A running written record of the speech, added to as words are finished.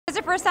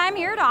your first time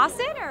here at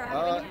Austin, or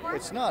have you been before?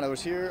 It's not. I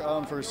was here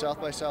for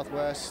South by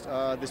Southwest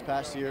this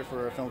past year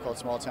for a film called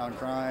Small Town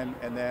Crime,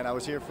 and then I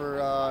was here for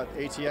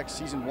ATX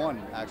Season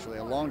 1, actually,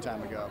 a long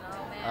time ago.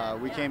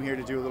 We came here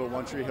to do a little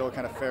One Tree Hill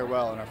kind of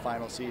farewell in our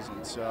final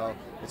season, so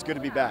it's good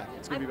to be back.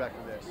 It's good to be back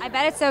for this. I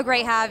bet it's so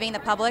great having the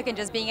public and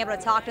just being able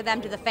to talk to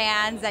them, to the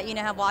fans that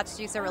have watched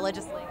you so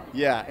religiously.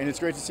 Yeah, and it's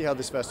great to see how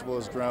this festival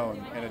has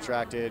grown and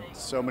attracted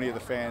so many of the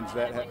fans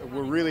that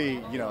were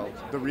really,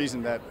 the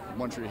reason that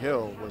One Tree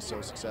Hill was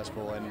so successful.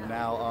 And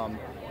now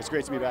it's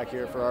great to be back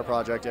here for our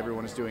project.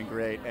 Everyone is doing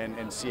great,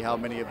 and see how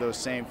many of those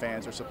same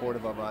fans are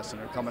supportive of us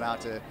and are coming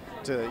out to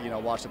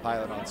watch the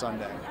pilot on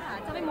Sunday.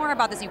 Tell me more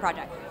about this new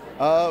project.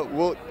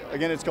 Well,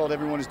 again, it's called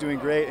Everyone is Doing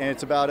Great, and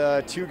it's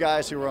about two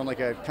guys who were on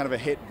like a kind of a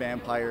hit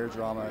vampire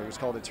drama. It was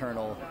called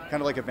Eternal,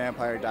 kind of like a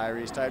Vampire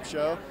Diaries type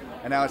show.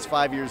 And now it's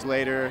 5 years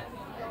later,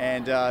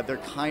 and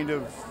they're kind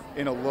of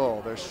in a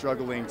lull. They're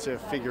struggling to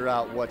figure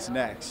out what's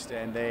next,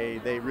 and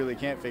they really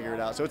can't figure it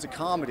out. So it's a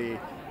comedy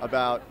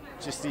about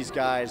just these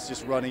guys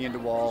just running into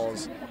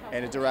walls,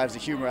 and it derives the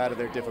humor out of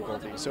their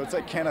difficulty. So it's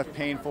like kind of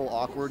painful,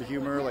 awkward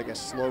humor, like a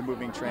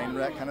slow-moving train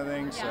wreck kind of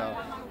thing. So,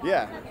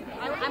 yeah.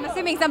 I'm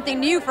assuming something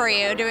new for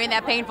you, doing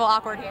that painful,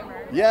 awkward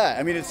humor. Yeah,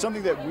 I mean, it's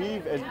something that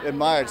we've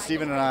admired,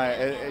 Steven and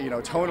I,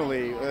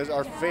 tonally,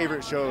 our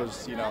favorite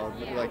shows,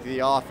 like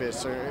The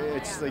Office, or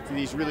it's like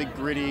these really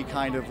gritty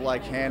kind of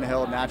like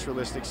handheld,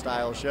 naturalistic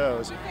style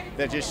shows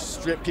that just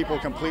strip people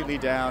completely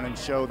down and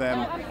show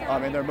them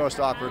in their most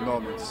awkward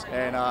moments.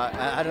 And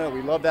I don't know,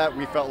 we love that.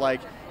 We felt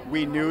like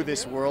we knew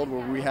this world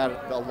where we had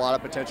a lot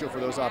of potential for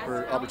those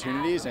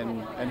opportunities,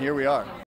 and here we are.